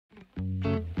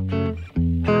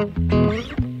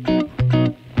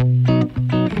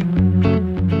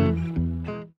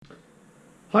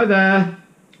Hi there,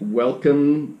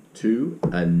 welcome to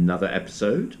another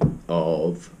episode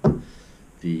of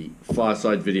the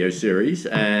Fireside video series,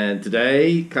 and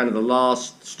today kind of the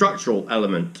last structural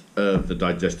element of the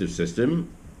digestive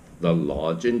system, the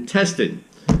large intestine.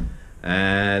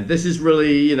 And this is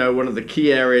really, one of the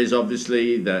key areas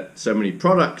obviously that so many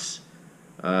products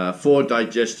for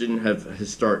digestion have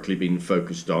historically been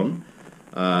focused on.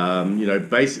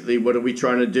 Basically what are we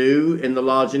trying to do in the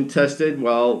large intestine?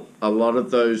 Well, a lot of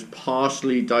those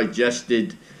partially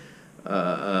digested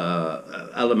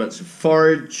elements of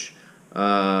forage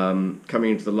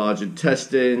coming into the large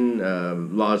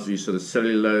intestine, largely sort of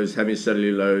cellulose,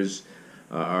 hemicellulose,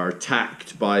 are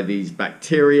attacked by these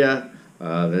bacteria.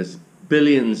 There's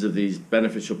billions of these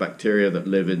beneficial bacteria that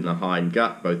live in the hind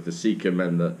gut, both the cecum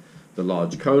and the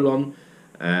large colon.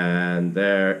 And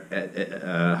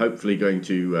they're hopefully going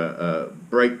to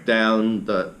break down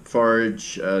the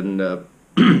forage and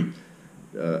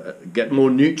get more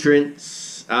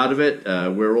nutrients out of it.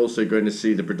 We're also going to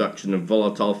see the production of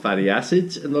volatile fatty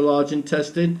acids in the large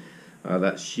intestine.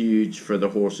 That's huge for the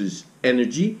horse's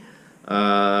energy.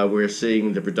 We're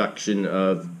seeing the production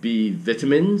of B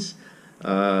vitamins.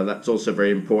 That's also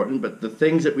very important. But the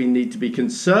things that we need to be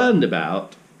concerned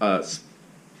about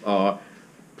are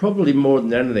probably more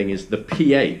than anything is the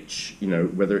pH,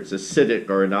 whether it's acidic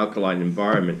or an alkaline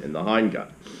environment in the hindgut.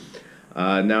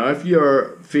 Now, if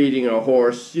you're feeding a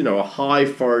horse, a high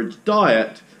forage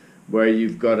diet where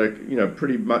you've got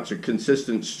pretty much a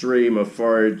consistent stream of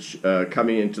forage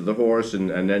coming into the horse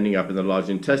and ending up in the large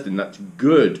intestine, that's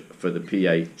good for the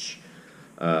pH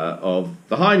of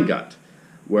the hindgut.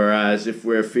 Whereas if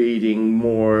we're feeding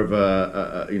more of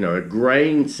a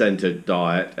grain-centered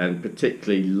diet, and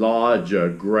particularly larger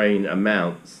grain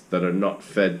amounts that are not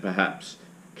fed perhaps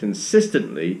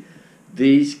consistently,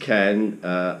 these can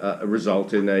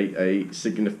result in a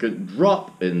significant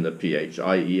drop in the pH,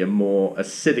 i.e. a more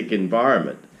acidic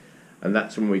environment. And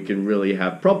that's when we can really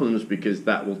have problems, because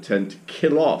that will tend to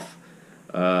kill off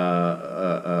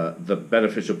the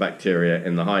beneficial bacteria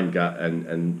in the hindgut,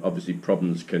 and obviously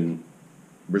problems can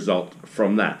result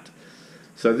from that.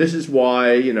 So this is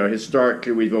why,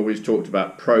 historically we've always talked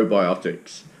about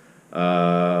probiotics,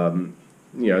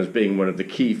 as being one of the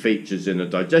key features in a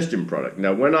digestion product.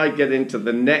 Now, when I get into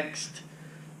the next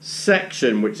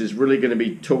section, which is really going to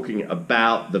be talking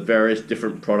about the various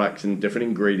different products and different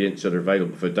ingredients that are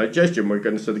available for digestion, we're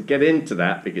going to sort of get into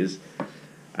that, because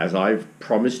as I've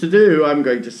promised to do, I'm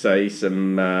going to say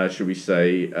some, shall we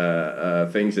say,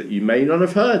 things that you may not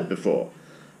have heard before.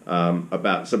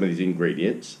 About some of these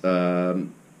ingredients,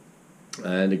 and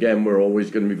again, we're always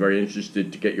going to be very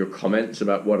interested to get your comments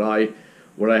about what I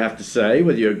have to say,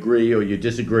 whether you agree or you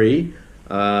disagree.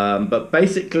 But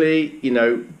basically,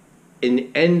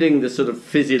 in ending the sort of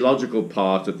physiological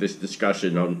part of this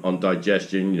discussion on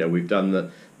digestion, we've done the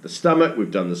stomach,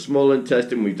 we've done the small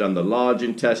intestine, we've done the large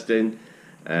intestine,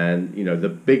 and the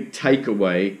big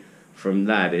takeaway from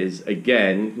that is,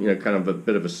 again, kind of a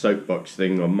bit of a soapbox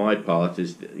thing on my part,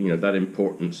 is that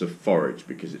importance of forage,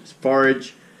 because it's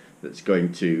forage that's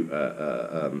going to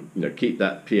keep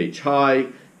that pH high,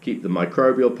 keep the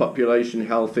microbial population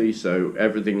healthy, so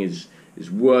everything is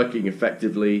working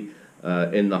effectively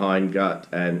in the hindgut.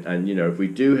 And if we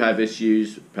do have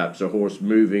issues, perhaps a horse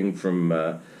moving from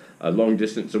a long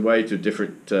distance away to a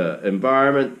different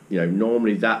environment,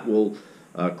 normally that will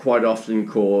quite often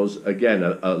cause, again,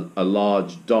 a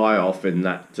large die-off in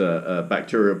that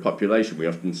bacterial population. We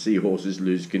often see horses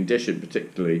lose condition,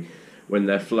 particularly when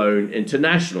they're flown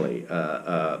internationally.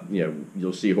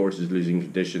 You'll see horses losing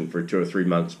condition for 2 or 3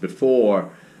 months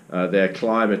before they're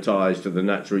acclimatized to the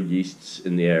natural yeasts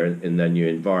in the air in their new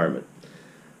environment.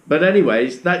 But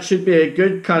anyways, that should be a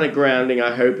good kind of grounding,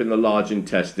 I hope, in the large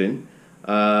intestine.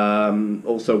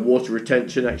 Also, water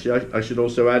retention, actually, I should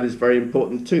also add, is very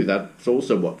important too. That's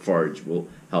also what forage will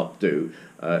help do.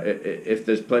 If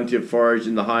there's plenty of forage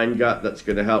in the hindgut, that's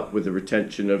going to help with the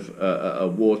retention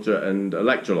of water and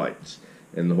electrolytes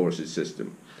in the horse's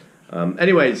system.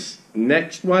 Anyways,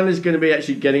 next one is going to be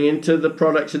actually getting into the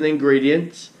products and the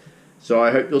ingredients. So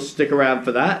I hope you'll stick around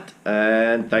for that,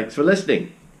 and thanks for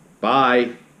listening.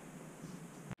 Bye.